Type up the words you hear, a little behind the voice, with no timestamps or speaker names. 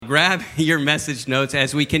grab your message notes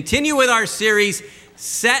as we continue with our series,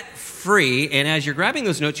 Set Free. And as you're grabbing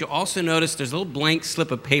those notes, you'll also notice there's a little blank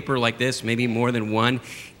slip of paper like this, maybe more than one,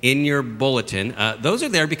 in your bulletin. Those are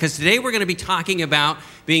there because today we're going to be talking about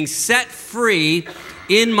being set free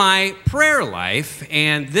in my prayer life.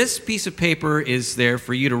 And this piece of paper is there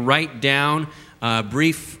for you to write down a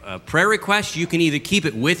brief prayer request. You can either keep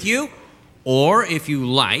it with you, or if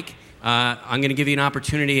you like, I'm going to give you an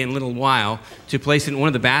opportunity in a little while to place it in one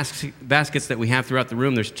of the baskets that we have throughout the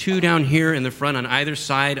room. There's two down here in the front on either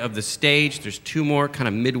side of the stage. There's two more kind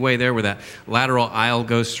of midway there where that lateral aisle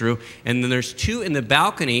goes through. And then there's two in the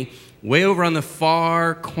balcony way over on the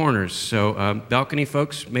far corners. So balcony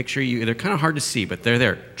folks, make sure they're kind of hard to see, but they're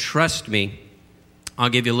there. Trust me, I'll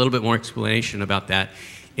give you a little bit more explanation about that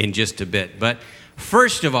in just a bit. But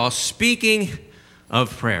first of all, speaking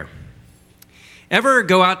of prayer, ever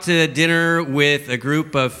go out to dinner with a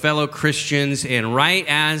group of fellow Christians and right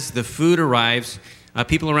as the food arrives,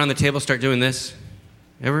 people around the table start doing this?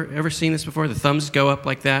 Ever seen this before? The thumbs go up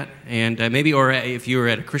like that? And maybe, or if you were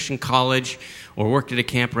at a Christian college or worked at a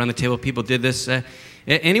camp around the table, people did this.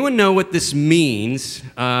 Anyone know what this means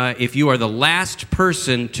if you are the last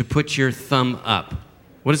person to put your thumb up?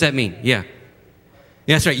 What does that mean? Yeah,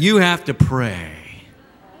 that's right. You have to pray.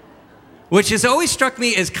 Which has always struck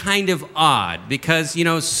me as kind of odd because,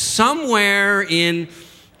 somewhere in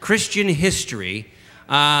Christian history,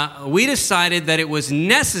 we decided that it was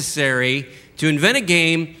necessary to invent a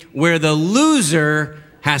game where the loser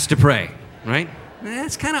has to pray, right?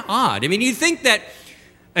 That's kind of odd. I mean, you'd think that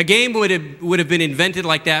a game would have been invented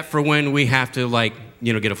like that for when we have to,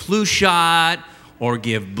 get a flu shot or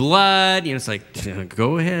give blood. It's like,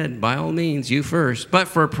 go ahead, by all means, you first. But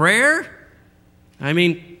for prayer, I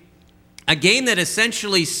mean, a game that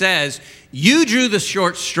essentially says, you drew the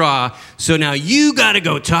short straw, so now you got to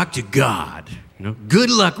go talk to God. Good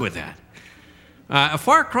luck with that. A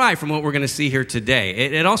far cry from what we're going to see here today.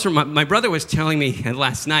 It also, my brother was telling me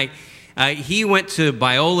last night, he went to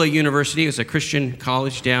Biola University. It was a Christian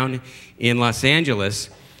college down in Los Angeles.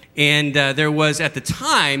 And there was, at the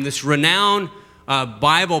time, this renowned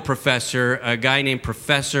Bible professor, a guy named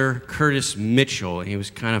Professor Curtis Mitchell. He was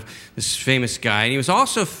kind of this famous guy. And he was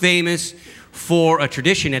also famous for a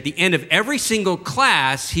tradition. At the end of every single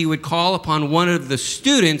class, he would call upon one of the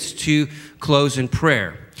students to close in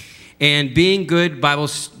prayer. And being good Bible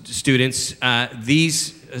students,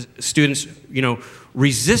 these students,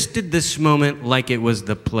 resisted this moment like it was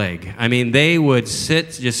the plague. I mean, they would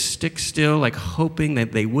just stick still, like hoping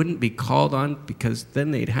that they wouldn't be called on because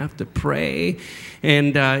then they'd have to pray.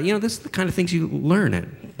 And, this is the kind of things you learn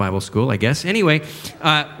at Bible school, I guess. Anyway,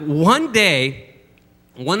 one day,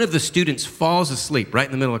 one of the students falls asleep right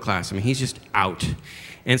in the middle of class. I mean, he's just out.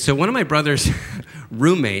 And so one of my brother's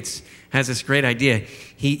roommates has this great idea.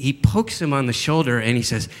 He pokes him on the shoulder and he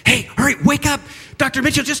says, "Hey, hurry, wake up. Dr.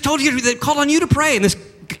 Mitchell just told you that called on you to pray." And this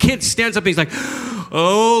kid stands up and he's like,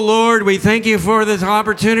 "Oh, Lord, we thank you for this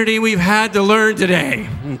opportunity we've had to learn today."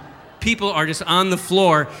 And people are just on the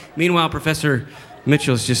floor. Meanwhile, Professor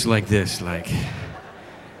Mitchell's just like this, like,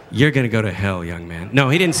 "You're going to go to hell, young man." No,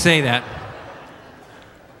 he didn't say that.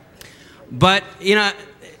 But,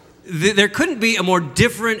 there couldn't be a more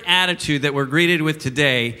different attitude that we're greeted with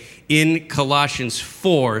today in Colossians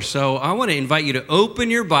 4. So I want to invite you to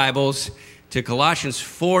open your Bibles to Colossians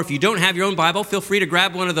 4. If you don't have your own Bible, feel free to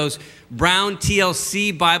grab one of those brown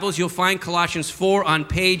TLC Bibles. You'll find Colossians 4 on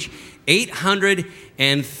page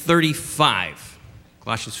 835.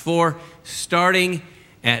 Colossians 4, starting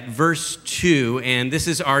at verse 2. And this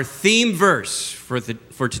is our theme verse for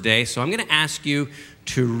today. So I'm going to ask you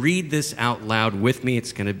to read this out loud with me.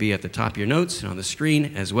 It's going to be at the top of your notes and on the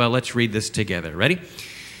screen as well. Let's read this together. Ready?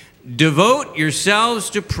 Devote yourselves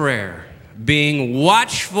to prayer, being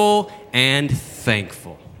watchful and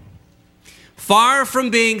thankful. Far from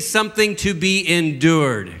being something to be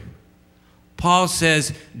endured, Paul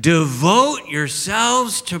says, devote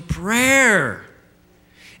yourselves to prayer.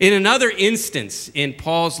 In another instance, in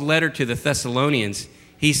Paul's letter to the Thessalonians,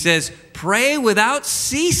 he says, pray without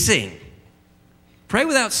ceasing. Pray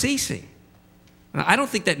without ceasing. I don't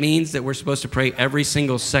think that means that we're supposed to pray every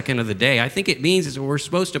single second of the day. I think it means that we're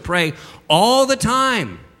supposed to pray all the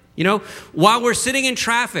time. While we're sitting in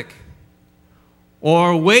traffic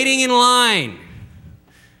or waiting in line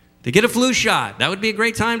to get a flu shot, that would be a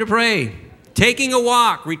great time to pray. Taking a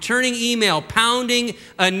walk, returning email, pounding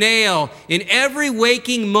a nail. In every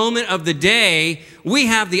waking moment of the day, we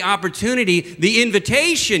have the opportunity, the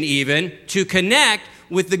invitation even, to connect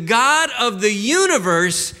with the God of the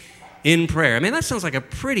universe in prayer. I mean, that sounds like a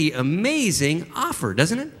pretty amazing offer,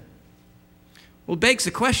 doesn't it? Well, it begs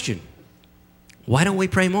the question, Why don't we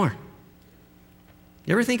pray more?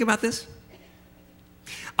 You ever think about this?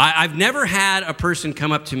 I've never had a person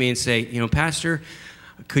come up to me and say, Pastor,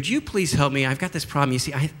 could you please help me? I've got this problem. You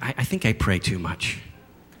see, I think I pray too much.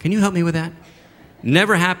 Can you help me with that?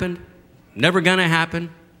 Never happened. Never gonna happen.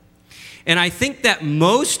 And I think that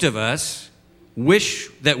most of us wish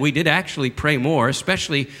that we did actually pray more,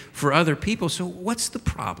 especially for other people. So what's the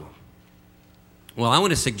problem? Well, I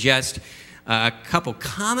want to suggest a couple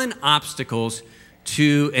common obstacles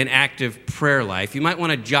to an active prayer life. You might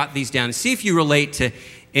want to jot these down and see if you relate to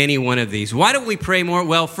any one of these. Why don't we pray more?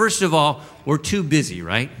 Well, first of all, we're too busy,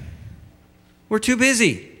 right? We're too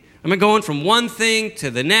busy. Going from one thing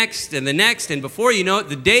to the next, and before you know it,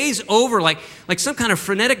 the day's over like some kind of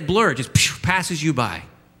frenetic blur. It just passes you by.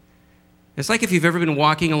 It's like if you've ever been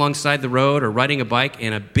walking alongside the road or riding a bike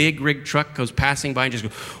and a big rig truck goes passing by and just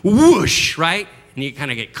goes whoosh, right? And you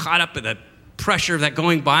kind of get caught up in the pressure of that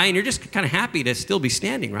going by, and you're just kind of happy to still be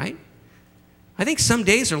standing, right? I think some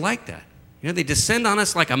days are like that. They descend on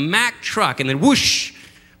us like a Mack truck, and then whoosh,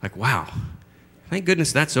 like, wow, thank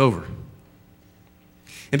goodness that's over.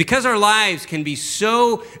 And because our lives can be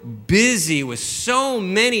so busy with so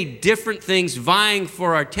many different things vying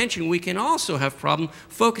for our attention, we can also have problem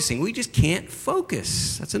focusing. We just can't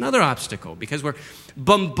focus. That's another obstacle because we're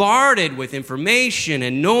bombarded with information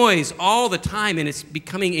and noise all the time, and it's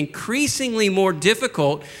becoming increasingly more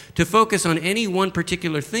difficult to focus on any one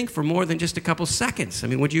particular thing for more than just a couple seconds.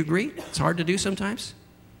 Would you agree? It's hard to do sometimes.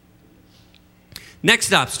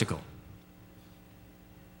 Next obstacle.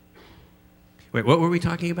 Wait, what were we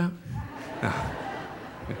talking about?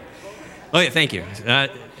 Oh yeah, thank you.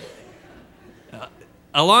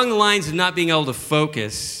 Along the lines of not being able to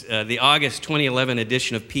focus, the August 2011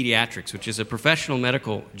 edition of Pediatrics, which is a professional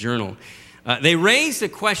medical journal, they raised a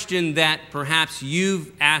question that perhaps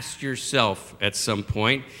you've asked yourself at some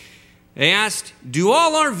point. They asked, do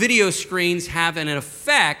all our video screens have an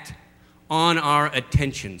effect on our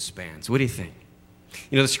attention spans? What do you think?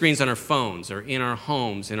 The screens on our phones or in our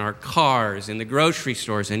homes, in our cars, in the grocery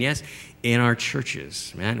stores, and yes, in our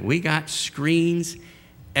churches. Man, we got screens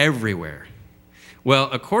everywhere. Well,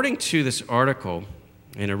 according to this article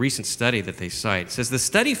in a recent study that they cite, it says the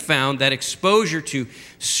study found that exposure to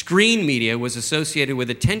screen media was associated with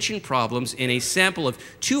attention problems in a sample of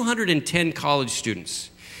 210 college students.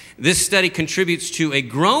 This study contributes to a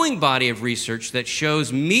growing body of research that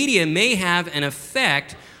shows media may have an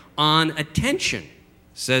effect on attention,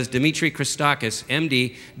 says Dimitri Christakis,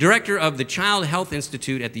 MD, director of the Child Health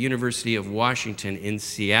Institute at the University of Washington in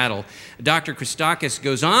Seattle. Dr. Christakis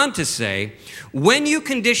goes on to say, when you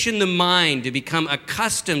condition the mind to become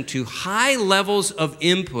accustomed to high levels of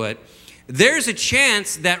input, there's a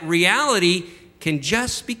chance that reality can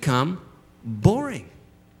just become boring.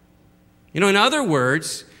 In other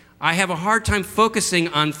words, I have a hard time focusing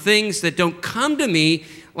on things that don't come to me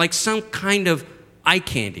like some kind of eye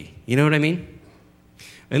candy. You know what I mean?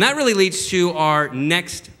 And that really leads to our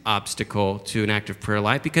next obstacle to an active prayer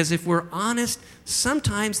life, because if we're honest,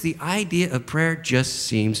 sometimes the idea of prayer just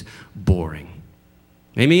seems boring.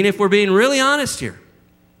 If we're being really honest here.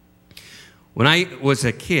 When I was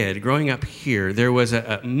a kid, growing up here, there was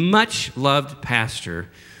a much-loved pastor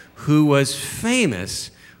who was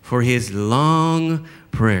famous for his long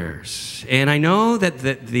prayers. And I know that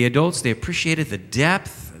the adults, they appreciated the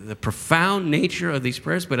depth, the profound nature of these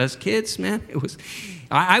prayers, but as kids, man,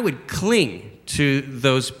 I would cling to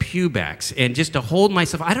those pew backs and just to hold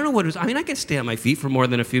myself. I don't know what it was. I could stay on my feet for more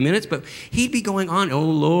than a few minutes, but he'd be going on, oh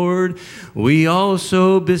Lord, we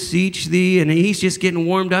also beseech thee, and he's just getting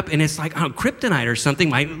warmed up, and it's like kryptonite or something.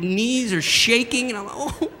 My knees are shaking, and I'm like,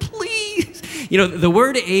 oh, please. The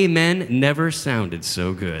word amen never sounded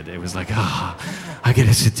so good. It was like, I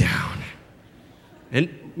gotta sit down. And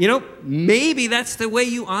maybe that's the way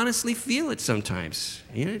you honestly feel it sometimes.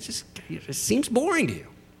 It just seems boring to you.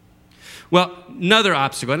 Well, another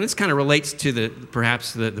obstacle, and this kind of relates to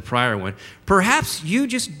perhaps the prior one. Perhaps you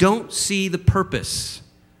just don't see the purpose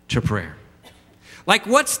to prayer. Like,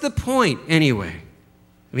 what's the point anyway?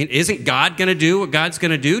 Isn't God going to do what God's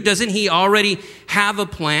going to do? Doesn't he already have a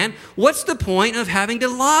plan? What's the point of having to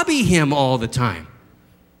lobby him all the time?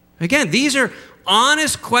 Again, these are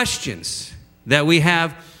honest questions that we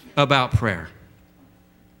have about prayer.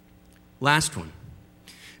 Last one.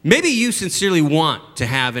 Maybe you sincerely want to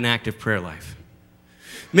have an active prayer life.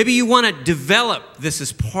 Maybe you want to develop this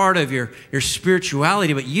as part of your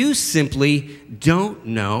spirituality, but you simply don't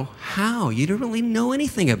know how. You don't really know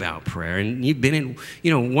anything about prayer. And you've been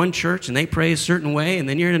in one church and they pray a certain way, and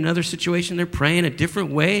then you're in another situation, they're praying a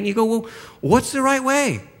different way, and you go, well, what's the right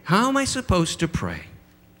way? How am I supposed to pray?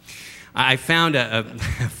 I found a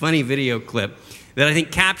funny video clip that I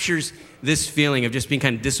think captures this feeling of just being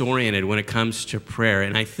kind of disoriented when it comes to prayer.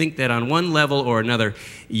 And I think that on one level or another,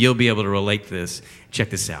 you'll be able to relate to this.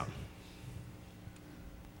 Check this out.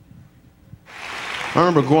 I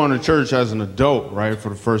remember going to church as an adult, right, for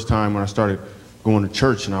the first time when I started going to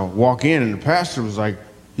church. And I would walk in, and the pastor was like,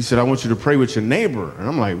 he said, I want you to pray with your neighbor. And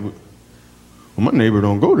I'm like, well, my neighbor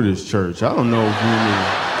don't go to this church. I don't know if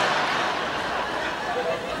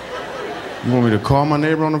you want me to call my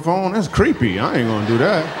neighbor on the phone? That's creepy. I ain't going to do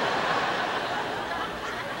that.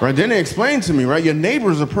 Right, then they explained to me, right, your neighbor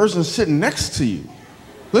is a person sitting next to you.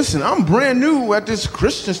 Listen, I'm brand new at this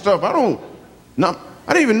Christian stuff. I didn't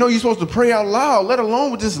even know you're supposed to pray out loud, let alone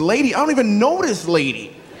with this lady. I don't even know this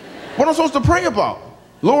lady. What am I supposed to pray about?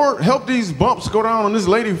 Lord, help these bumps go down on this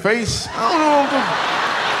lady's face. I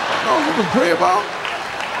don't know what to pray about.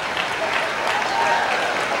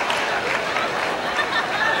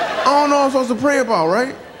 I don't know what I'm supposed to pray about,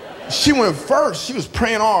 right? She went first. She was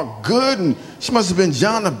praying all good, and she must have been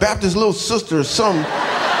John the Baptist's little sister or something.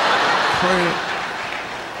 Praying.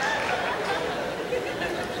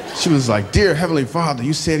 She was like, Dear Heavenly Father,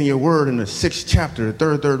 you said in your word in the 6th chapter,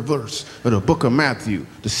 the third verse of the book of Matthew,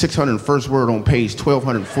 the 601st word on page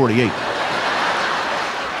 1248.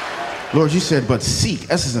 Lord, you said, but seek,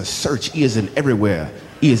 S is in search, E is in everywhere,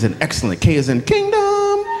 E is in excellent, K is in kingdom.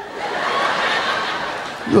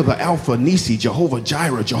 You're the Alpha, Nisi, Jehovah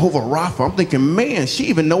Jireh, Jehovah Rapha. I'm thinking, man, she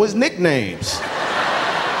even know his nicknames.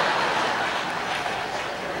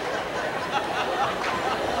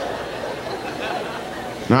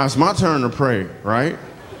 Now it's my turn to pray, right?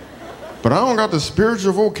 But I don't got the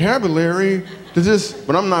spiritual vocabulary to just,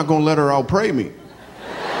 but I'm not gonna let her outpray me.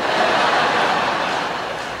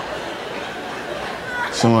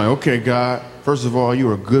 So I'm like, okay, God, first of all, you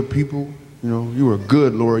are good people. You know, you are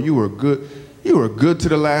good, Lord. You are good. You were good to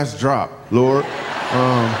the last drop, Lord.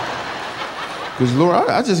 Because, Lord,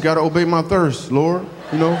 I just got to obey my thirst, Lord.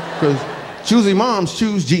 You know, because choosy moms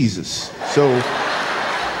choose Jesus. So,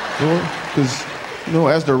 Lord, because, you know,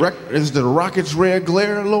 as the rocket's red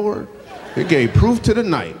glare, Lord, it gave proof to the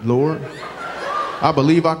night, Lord. I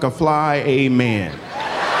believe I can fly, amen. Isn't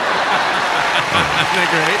that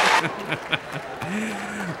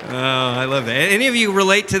great? Oh, I love that. Any of you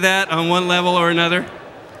relate to that on one level or another?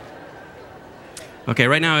 Okay,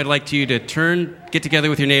 right now I'd like you to get together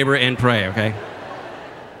with your neighbor and pray, okay?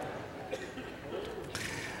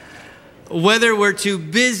 Whether we're too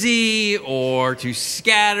busy or too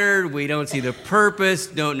scattered, we don't see the purpose,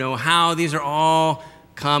 don't know how, these are all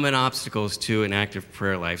common obstacles to an active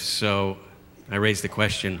prayer life. So I raise the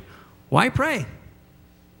question, why pray?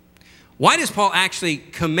 Why does Paul actually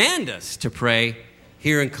command us to pray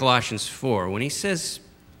here in Colossians 4? When he says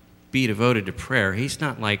be devoted to prayer, he's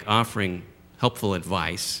not like offering helpful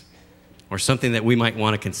advice or something that we might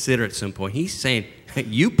want to consider at some point. He's saying, hey,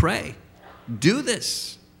 you pray. Do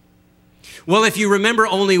this. Well, if you remember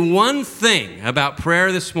only one thing about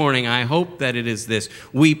prayer this morning, I hope that it is this.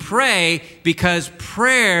 We pray because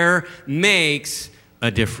prayer makes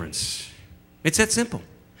a difference. It's that simple.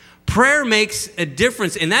 Prayer makes a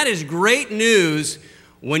difference, and that is great news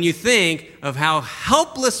when you think of how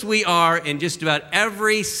helpless we are in just about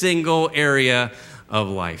every single area of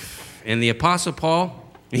life. And the Apostle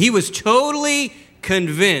Paul, he was totally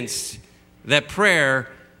convinced that prayer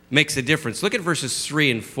makes a difference. Look at verses 3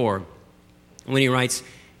 and 4 when he writes,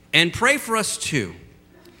 and pray for us too,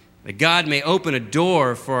 that God may open a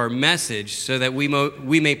door for our message so that we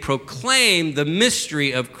may proclaim the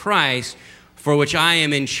mystery of Christ for which I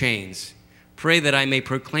am in chains. Pray that I may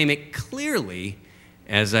proclaim it clearly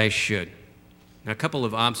as I should. Now, a couple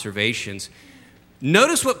of observations.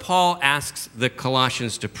 Notice what Paul asks the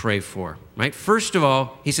Colossians to pray for, right? First of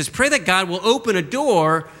all, he says, pray that God will open a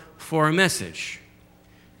door for a message.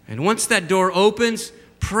 And once that door opens,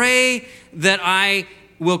 pray that I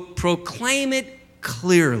will proclaim it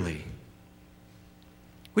clearly.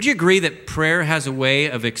 Would you agree that prayer has a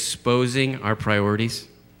way of exposing our priorities?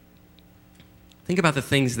 Think about the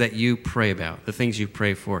things that you pray about, the things you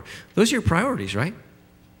pray for. Those are your priorities, right?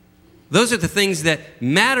 Those are the things that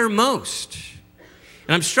matter most.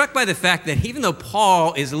 And I'm struck by the fact that even though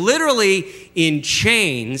Paul is literally in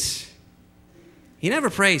chains, he never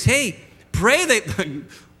prays, hey, pray that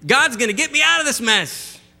God's going to get me out of this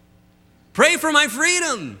mess. Pray for my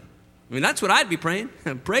freedom. I mean, that's what I'd be praying.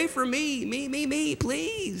 Pray for me,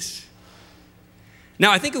 please.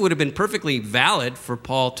 Now, I think it would have been perfectly valid for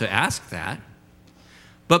Paul to ask that.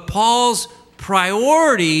 But Paul's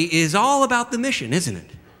priority is all about the mission, isn't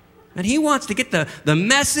it? And he wants to get the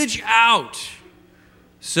message out.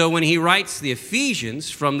 So when he writes the Ephesians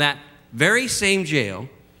from that very same jail,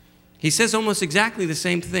 He says almost exactly the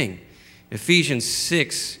same thing. Ephesians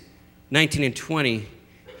 6, 19 and 20,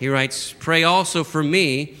 he writes, "Pray also for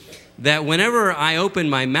me, that whenever I open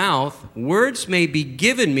my mouth, words may be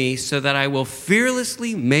given me so that I will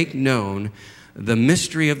fearlessly make known the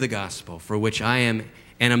mystery of the gospel, for which I am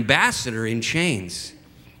an ambassador in chains.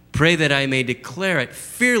 Pray that I may declare it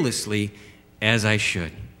fearlessly as I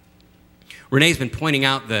should." Renee's been pointing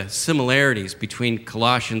out the similarities between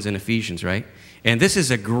Colossians and Ephesians, right? And this is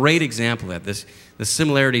a great example of that, the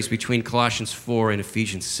similarities between Colossians 4 and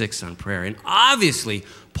Ephesians 6 on prayer. And obviously,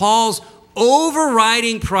 Paul's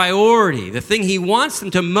overriding priority, the thing he wants them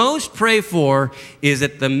to most pray for, is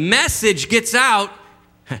that the message gets out,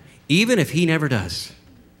 even if he never does.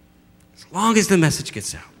 As long as the message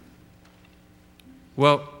gets out.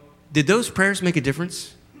 Well, did those prayers make a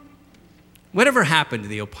difference? Whatever happened to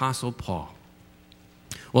the Apostle Paul?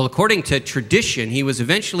 Well, according to tradition, he was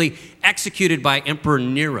eventually executed by Emperor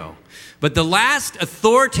Nero. But the last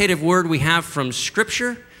authoritative word we have from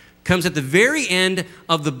Scripture comes at the very end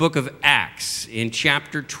of the book of Acts in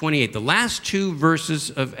chapter 28. The last two verses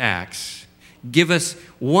of Acts give us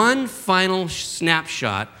one final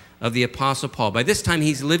snapshot of the Apostle Paul. By this time,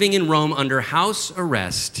 he's living in Rome under house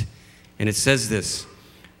arrest. And it says this: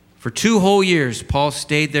 "For 2 whole years, Paul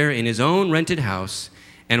stayed there in his own rented house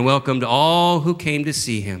and welcomed all who came to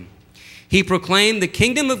see him. He proclaimed the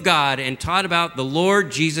kingdom of God and taught about the Lord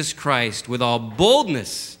Jesus Christ with all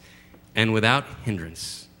boldness and without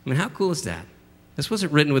hindrance." I mean, how cool is that? This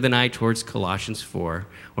wasn't written with an eye towards Colossians 4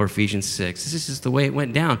 or Ephesians 6. This is just the way it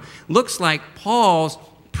went down. Looks like Paul's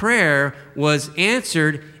prayer was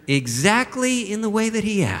answered exactly in the way that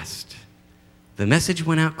he asked. The message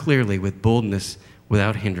went out clearly with boldness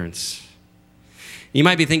without hindrance. You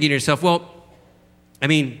might be thinking to yourself, well, I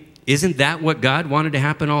mean, isn't that what God wanted to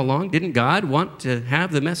happen all along? Didn't God want to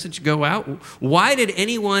have the message go out? Why did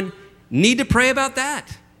anyone need to pray about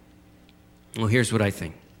that? Well, here's what I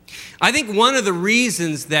think. I think one of the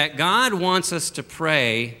reasons that God wants us to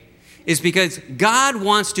pray is because God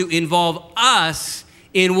wants to involve us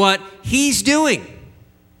in what He's doing.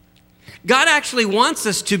 God actually wants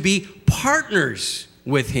us to be partners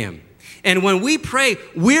with Him. And when we pray,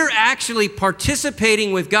 we're actually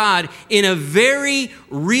participating with God in a very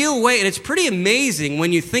real way. And it's pretty amazing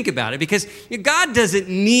when you think about it, because God doesn't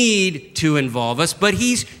need to involve us, but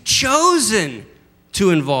He's chosen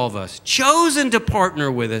to involve us, chosen to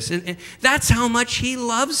partner with us. And that's how much He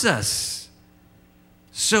loves us.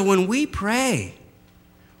 So when we pray,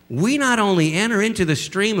 we not only enter into the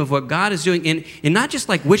stream of what God is doing in not just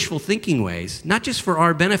like wishful thinking ways, not just for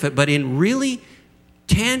our benefit, but in really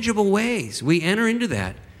tangible ways. We enter into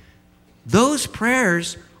that. Those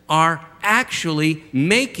prayers are actually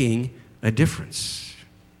making a difference.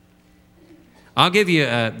 I'll give you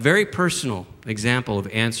a very personal example of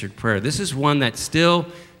answered prayer. This is one that still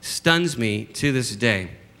stuns me to this day.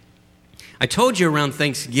 I told you around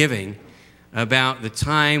Thanksgiving about the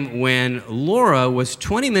time when Laura was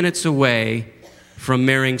 20 minutes away from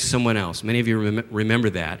marrying someone else. Many of you remember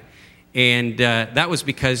that. And that was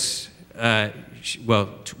because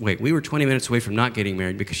we were 20 minutes away from not getting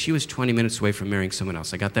married because she was 20 minutes away from marrying someone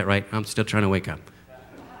else. I got that right? I'm still trying to wake up.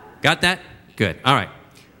 Got that? Good. All right.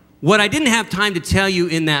 What I didn't have time to tell you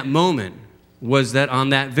in that moment was that on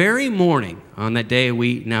that very morning, on that day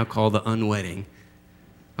we now call the unwedding,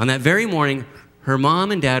 on that very morning, her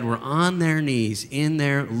mom and dad were on their knees in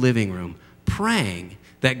their living room praying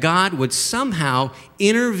that God would somehow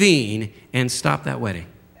intervene and stop that wedding.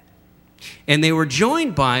 And they were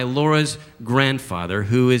joined by Laura's grandfather,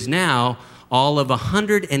 who is now all of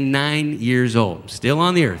 109 years old, still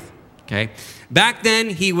on the earth, okay? Back then,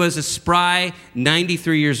 he was a spry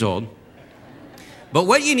 93 years old. But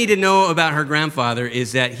what you need to know about her grandfather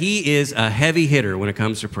is that he is a heavy hitter when it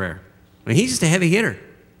comes to prayer. I mean, he's just a heavy hitter,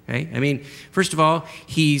 okay? I mean, first of all,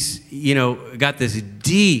 he's, got this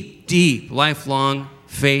deep, deep, lifelong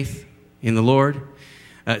faith in the Lord.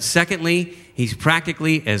 Secondly, he's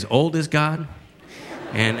practically as old as God.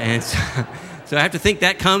 And so I have to think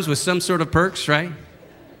that comes with some sort of perks, right?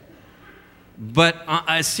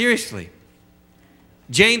 But seriously,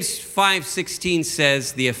 James 5:16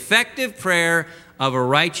 says, "The effective prayer of a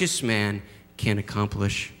righteous man can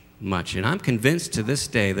accomplish much." And I'm convinced to this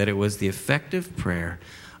day that it was the effective prayer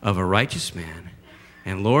of a righteous man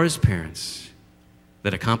and Laura's parents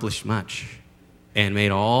that accomplished much and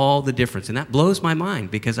made all the difference. And that blows my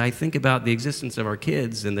mind because I think about the existence of our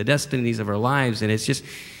kids and the destinies of our lives, and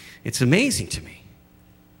it's amazing to me.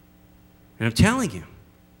 And I'm telling you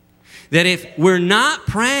that if we're not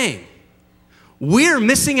praying, we're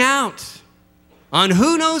missing out on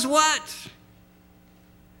who knows what.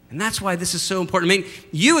 And that's why this is so important. I mean,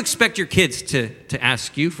 you expect your kids to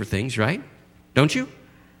ask you for things, right? Don't you?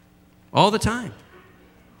 All the time.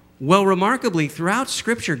 Well, remarkably, throughout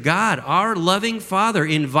Scripture, God, our loving Father,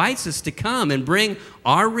 invites us to come and bring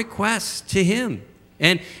our requests to Him.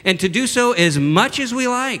 And to do so as much as we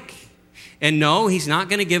like. And no, He's not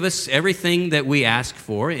going to give us everything that we ask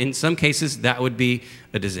for. In some cases, that would be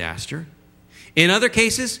a disaster. In other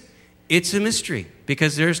cases, it's a mystery,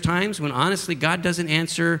 because there's times when, honestly, God doesn't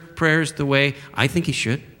answer prayers the way I think He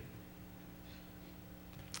should.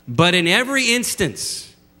 But in every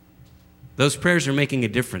instance, those prayers are making a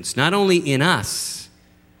difference, not only in us,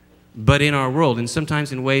 but in our world, and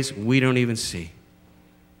sometimes in ways we don't even see.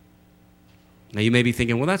 Now, you may be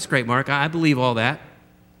thinking, well, that's great, Mark. I believe all that.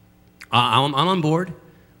 I'm on board.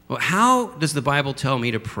 Well, how does the Bible tell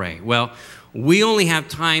me to pray? Well, we only have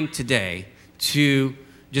time today to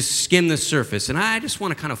just skim the surface. And I just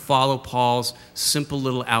want to kind of follow Paul's simple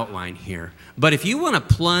little outline here. But if you want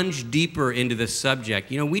to plunge deeper into this subject,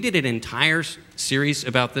 we did an entire series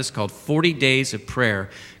about this called 40 Days of Prayer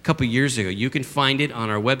a couple years ago. You can find it on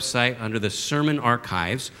our website under the Sermon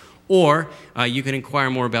Archives, or you can inquire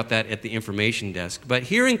more about that at the information desk. But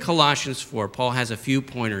here in Colossians 4, Paul has a few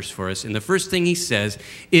pointers for us. And the first thing he says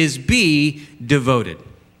is be devoted.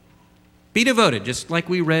 Be devoted, just like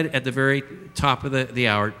we read at the very top of the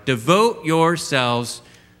hour. Devote yourselves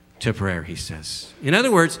to prayer, he says. In other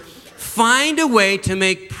words, find a way to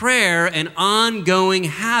make prayer an ongoing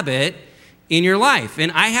habit in your life. And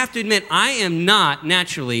I have to admit, I am not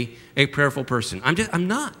naturally a prayerful person. I'm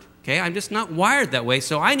not. Okay, I'm just not wired that way,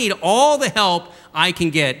 so I need all the help I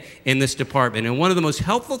can get in this department. And one of the most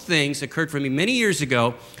helpful things occurred for me many years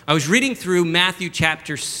ago. I was reading through Matthew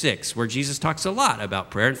chapter 6, where Jesus talks a lot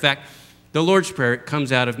about prayer. In fact, the Lord's Prayer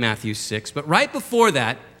comes out of Matthew 6. But right before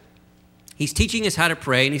that, he's teaching us how to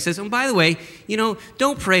pray, and he says, by the way,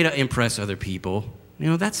 don't pray to impress other people.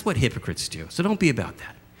 That's what hypocrites do, so don't be about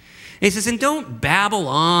that. He says, and don't babble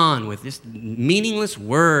on with just meaningless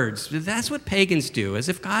words. That's what pagans do, as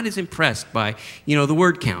if God is impressed by, the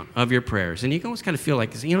word count of your prayers. And you can always kind of feel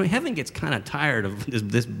like, heaven gets kind of tired of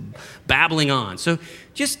this babbling on. So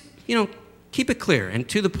just, keep it clear and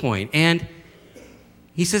to the point. And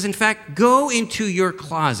he says, in fact, go into your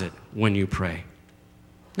closet when you pray.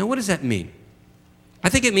 Now, what does that mean? I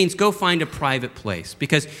think it means go find a private place,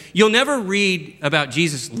 because you'll never read about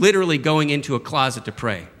Jesus literally going into a closet to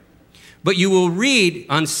pray. But you will read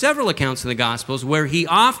on several accounts in the Gospels where he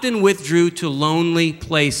often withdrew to lonely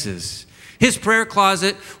places. His prayer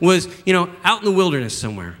closet was, out in the wilderness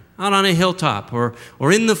somewhere, out on a hilltop or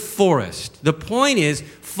in the forest. The point is,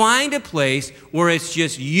 find a place where it's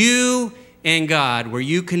just you and God, where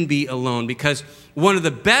you can be alone. Because one of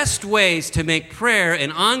the best ways to make prayer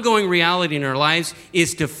an ongoing reality in our lives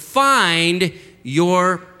is to find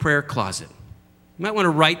your prayer closet. You might want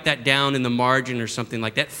to write that down in the margin or something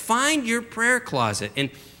like that. Find your prayer closet.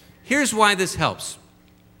 And here's why this helps.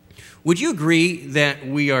 Would you agree that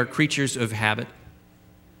we are creatures of habit?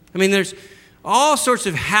 I mean, there's all sorts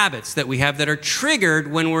of habits that we have that are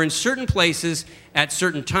triggered when we're in certain places at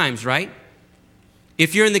certain times, right?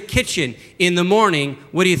 If you're in the kitchen in the morning,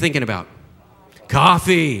 what are you thinking about?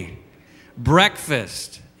 Coffee,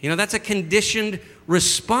 breakfast. That's a conditioned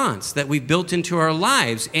response that we've built into our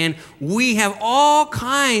lives. And we have all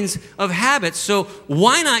kinds of habits, so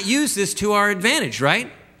why not use this to our advantage, right?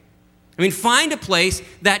 I mean, find a place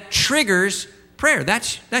that triggers prayer.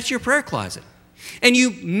 That's your prayer closet. And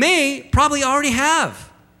you may probably already have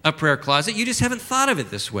a prayer closet. You just haven't thought of it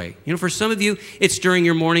this way. For some of you, it's during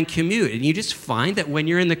your morning commute, and you just find that when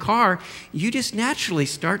you're in the car, you just naturally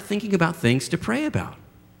start thinking about things to pray about.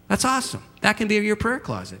 That's awesome. That can be your prayer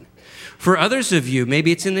closet. For others of you,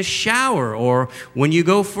 maybe it's in the shower or when you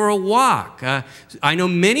go for a walk. I know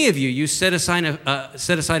many of you set aside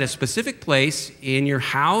a specific place in your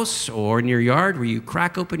house or in your yard where you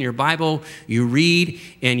crack open your Bible, you read,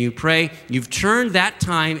 and you pray. You've turned that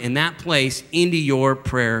time and that place into your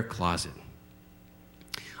prayer closet.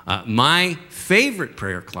 My favorite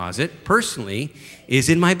prayer closet, personally, is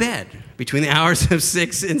in my bed between the hours of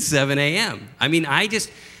 6 and 7 a.m. I mean,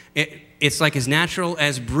 it's like as natural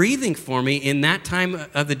as breathing for me in that time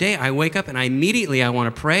of the day. I wake up and I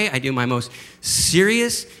want to pray. I do my most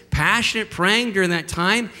serious, passionate praying during that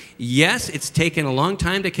time. Yes, it's taken a long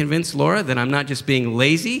time to convince Laura that I'm not just being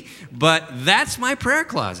lazy, but that's my prayer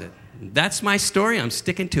closet. That's my story. I'm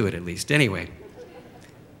sticking to it at least. Anyway,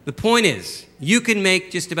 the point is, you can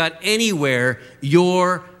make just about anywhere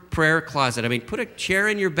your prayer closet. I mean, put a chair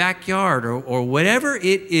in your backyard or whatever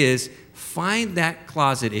it is. Find that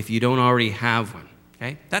closet if you don't already have one.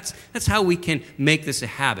 Okay? That's how we can make this a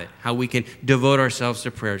habit, how we can devote ourselves to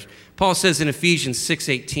prayers. Paul says in Ephesians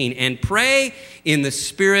 6:18, and pray in the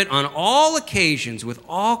Spirit on all occasions with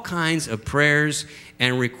all kinds of prayers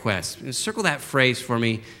and requests. And circle that phrase for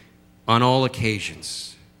me, on all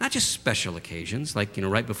occasions. Not just special occasions, like,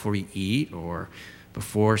 right before you eat or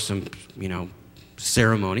before some,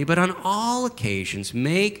 ceremony, but on all occasions,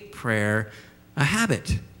 make prayer a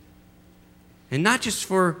habit. And not just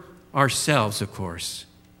for ourselves, of course,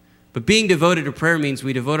 but being devoted to prayer means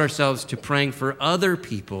we devote ourselves to praying for other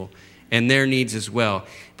people and their needs as well.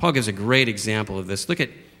 Paul gives a great example of this. Look at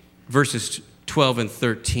verses 12 and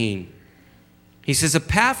 13. He says,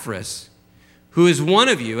 Epaphras, who is one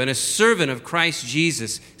of you and a servant of Christ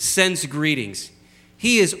Jesus, sends greetings.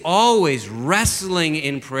 He is always wrestling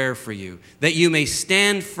in prayer for you, that you may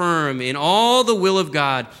stand firm in all the will of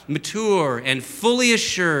God, mature and fully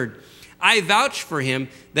assured. I vouch for him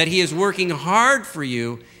that he is working hard for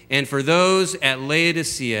you and for those at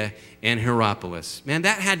Laodicea and Hierapolis. Man,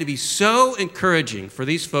 that had to be so encouraging for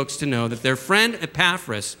these folks to know that their friend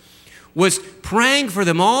Epaphras was praying for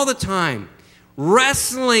them all the time,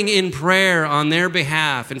 wrestling in prayer on their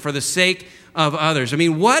behalf and for the sake of others. I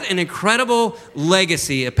mean, what an incredible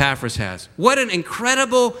legacy Epaphras has. What an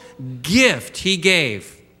incredible gift he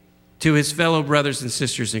gave to his fellow brothers and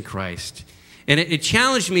sisters in Christ. And it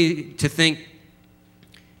challenged me to think,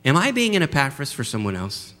 am I being an Epaphras for someone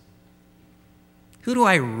else? Who do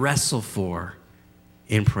I wrestle for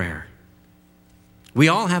in prayer? We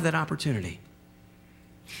all have that opportunity.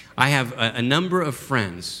 I have a number of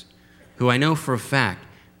friends who I know for a fact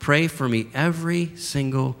pray for me every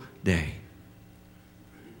single day.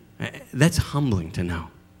 That's humbling to know.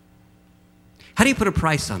 How do you put a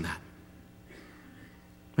price on that?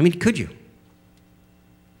 I mean, could you?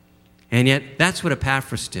 And yet, that's what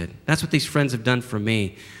Epaphras did. That's what these friends have done for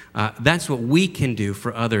me. That's what we can do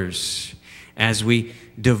for others as we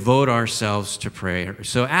devote ourselves to prayer.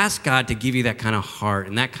 So ask God to give you that kind of heart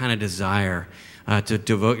and that kind of desire to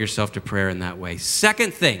devote yourself to prayer in that way.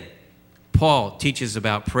 Second thing Paul teaches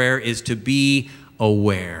about prayer is to be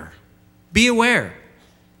aware. Be aware.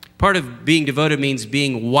 Part of being devoted means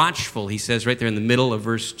being watchful, he says right there in the middle of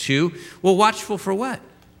verse 2. Well, watchful for what?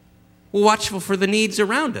 Well, watchful for the needs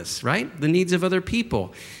around us, right? The needs of other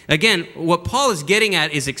people. Again, what Paul is getting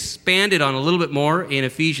at is expanded on a little bit more in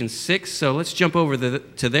Ephesians 6. So let's jump over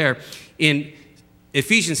to there. In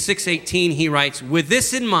Ephesians 6:18, he writes, with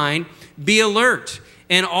this in mind, be alert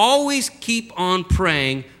and always keep on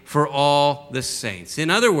praying for all the saints. In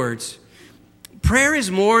other words, prayer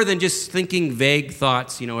is more than just thinking vague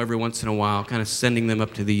thoughts, every once in a while, kind of sending them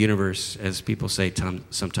up to the universe, as people say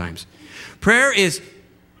sometimes. Prayer is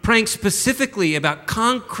praying specifically about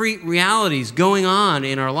concrete realities going on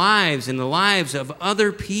in our lives, in the lives of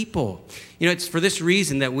other people. It's for this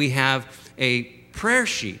reason that we have a prayer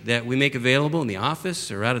sheet that we make available in the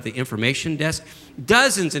office or out at the information desk.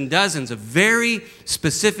 Dozens and dozens of very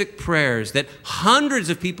specific prayers that hundreds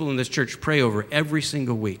of people in this church pray over every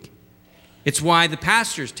single week. It's why the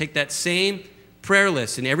pastors take that same prayer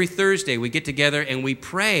list, and every Thursday we get together and we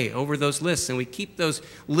pray over those lists, and we keep those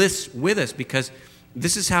lists with us because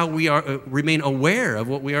this is how we remain aware of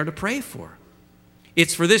what we are to pray for.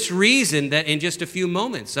 It's for this reason that in just a few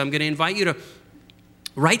moments, I'm going to invite you to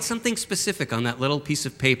write something specific on that little piece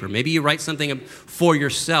of paper. Maybe you write something for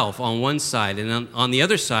yourself on one side, and on the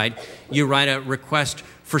other side, you write a request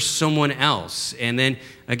for someone else. And then,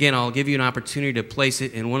 again, I'll give you an opportunity to place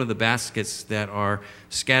it in one of the baskets that are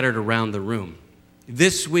scattered around the room.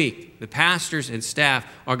 This week, the pastors and staff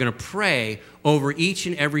are going to pray over each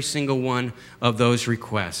and every single one of those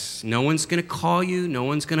requests. No one's going to call you. No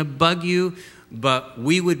one's going to bug you. But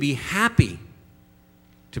we would be happy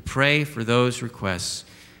to pray for those requests,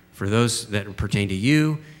 for those that pertain to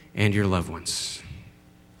you and your loved ones.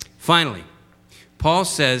 Finally, Paul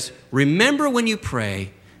says, remember when you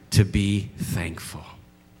pray to be thankful.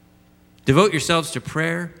 Devote yourselves to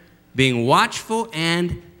prayer, being watchful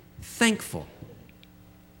and thankful.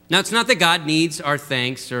 Now, it's not that God needs our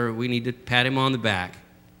thanks or we need to pat him on the back.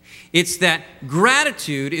 It's that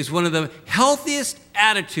gratitude is one of the healthiest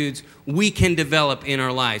attitudes we can develop in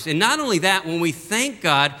our lives. And not only that, when we thank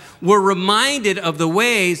God, we're reminded of the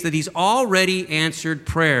ways that he's already answered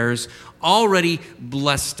prayers, already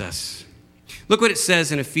blessed us. Look what it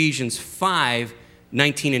says in Ephesians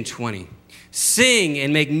 5:19 and 20. Sing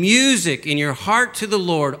and make music in your heart to the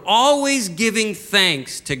Lord, always giving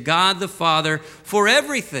thanks to God the Father for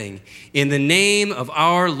everything in the name of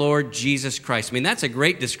our Lord Jesus Christ. I mean, that's a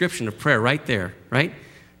great description of prayer right there, right?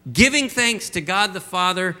 Giving thanks to God the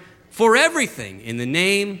Father for everything in the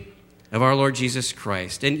name of our Lord Jesus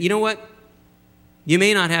Christ. And you know what? You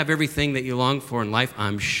may not have everything that you long for in life.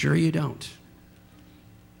 I'm sure you don't.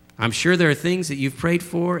 I'm sure there are things that you've prayed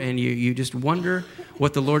for and you just wonder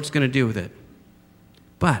what the Lord's going to do with it.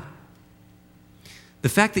 But the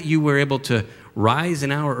fact that you were able to rise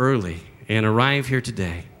an hour early and arrive here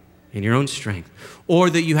today in your own strength, or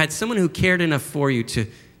that you had someone who cared enough for you to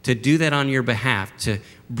do that on your behalf, to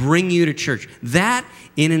bring you to church, that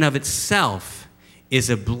in and of itself is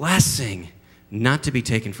a blessing not to be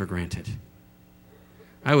taken for granted.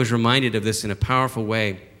 I was reminded of this in a powerful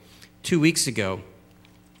way. 2 weeks ago,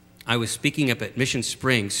 I was speaking up at Mission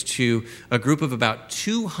Springs to a group of about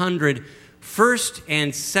 200 first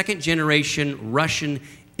and second generation Russian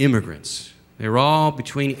immigrants. They were all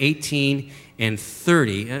between 18 and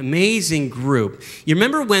 30. An amazing group. You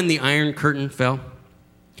remember when the Iron Curtain fell?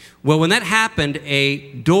 Well, when that happened,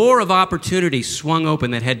 a door of opportunity swung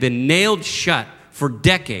open that had been nailed shut for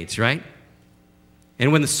decades, right?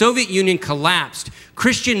 And when the Soviet Union collapsed,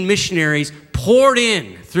 Christian missionaries poured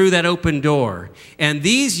in through that open door. And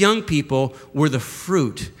these young people were the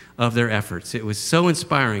fruit of their efforts. It was so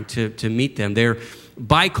inspiring to meet them. They're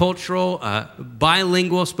bicultural,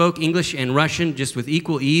 bilingual, spoke English and Russian just with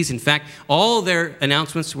equal ease. In fact, all their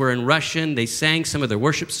announcements were in Russian. They sang some of their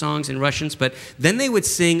worship songs in Russians, but then they would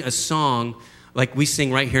sing a song like we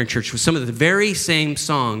sing right here in church with some of the very same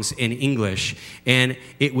songs in English, and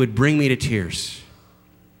it would bring me to tears.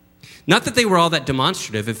 Not that they were all that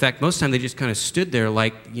demonstrative. In fact, most of the time they just kind of stood there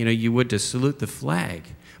like, you would to salute the flag.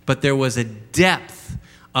 But there was a depth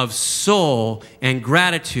of soul and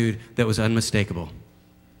gratitude that was unmistakable.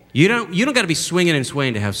 You don't got to be swinging and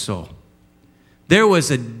swaying to have soul. There was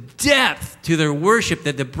a depth to their worship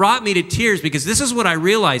that brought me to tears, because this is what I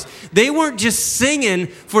realized. They weren't just singing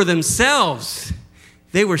for themselves.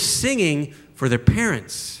 They were singing for their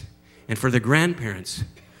parents and for their grandparents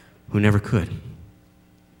who never could.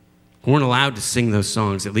 Who weren't allowed to sing those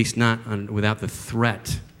songs, at least not without the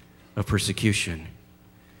threat of persecution.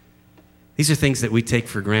 These are things that we take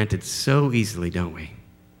for granted so easily, don't we?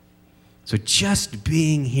 So just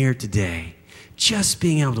being here today, just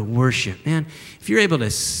being able to worship, man, if you're able to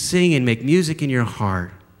sing and make music in your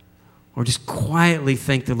heart, or just quietly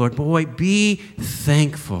thank the Lord, boy, be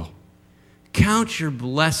thankful. Count your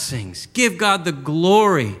blessings. Give God the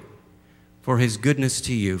glory for his goodness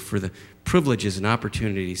to you, for the privileges and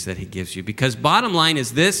opportunities that he gives you. Because bottom line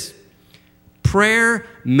is this: prayer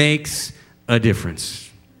makes a difference.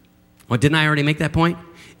 Well, didn't I already make that point?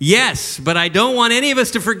 Yes, but I don't want any of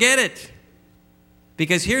us to forget it.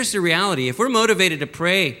 Because here's the reality. If we're motivated to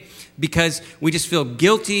pray because we just feel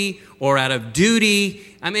guilty or out of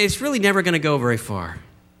duty, it's really never going to go very far.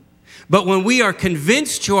 But when we are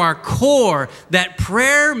convinced to our core that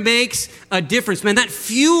prayer makes a difference, man, that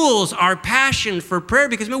fuels our passion for prayer,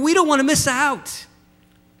 because, man, we don't want to miss out.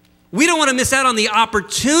 We don't want to miss out on the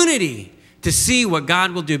opportunity to see what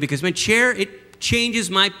God will do, because, man, it changes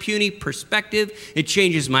my puny perspective. It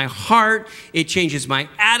changes my heart. It changes my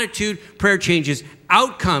attitude. Prayer changes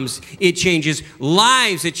outcomes. It changes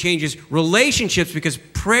lives. It changes relationships, because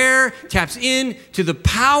prayer taps into the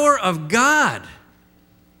power of God.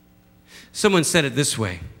 Someone said it this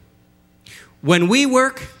way: when we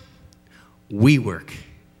work,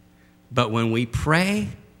 but when we pray,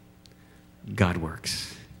 God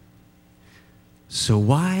works. So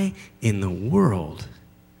why in the world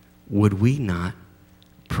would we not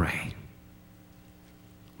pray?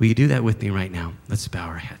 Will you do that with me right now? Let's bow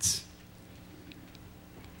our heads.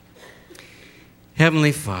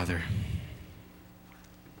 Heavenly Father,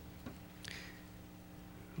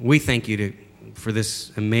 we thank you for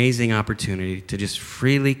this amazing opportunity to just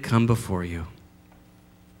freely come before you,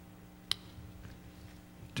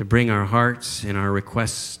 to bring our hearts and our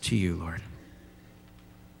requests to you, Lord.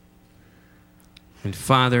 And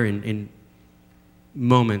Father, in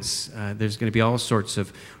moments, there's going to be all sorts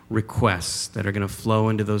of requests that are going to flow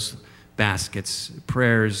into those baskets,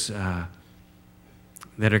 prayers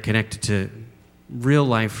that are connected to real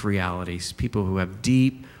life realities, people who have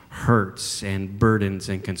deep hurts and burdens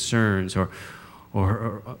and concerns, or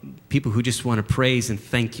people who just want to praise and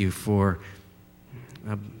thank you for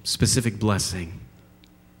a specific blessing.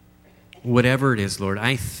 Whatever it is, Lord,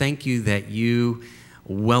 I thank you that you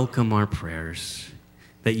welcome our prayers,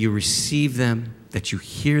 that you receive them, that you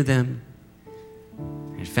hear them.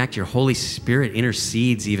 In fact, your Holy Spirit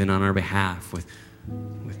intercedes even on our behalf with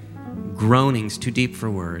groanings too deep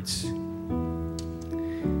for words.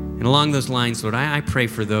 And along those lines, Lord, I pray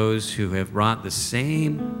for those who have brought the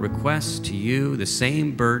same request to you, the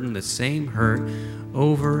same burden, the same hurt,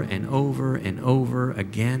 over and over and over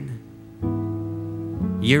again,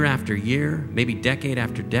 year after year, maybe decade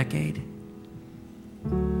after decade.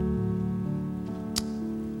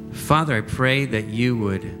 Father, I pray that you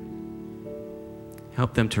would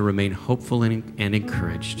help them to remain hopeful and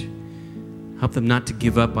encouraged. Help them not to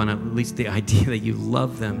give up on at least the idea that you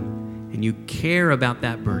love them and you care about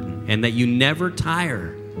that burden and that you never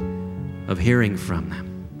tire of hearing from them.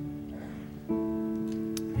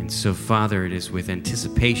 And so, Father, it is with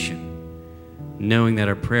anticipation, knowing that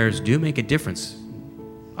our prayers do make a difference,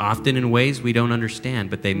 often in ways we don't understand,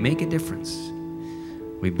 but they make a difference.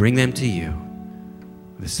 We bring them to you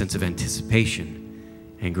with a sense of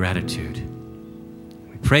anticipation and gratitude.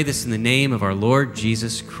 We pray this in the name of our Lord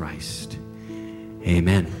Jesus Christ.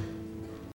 Amen.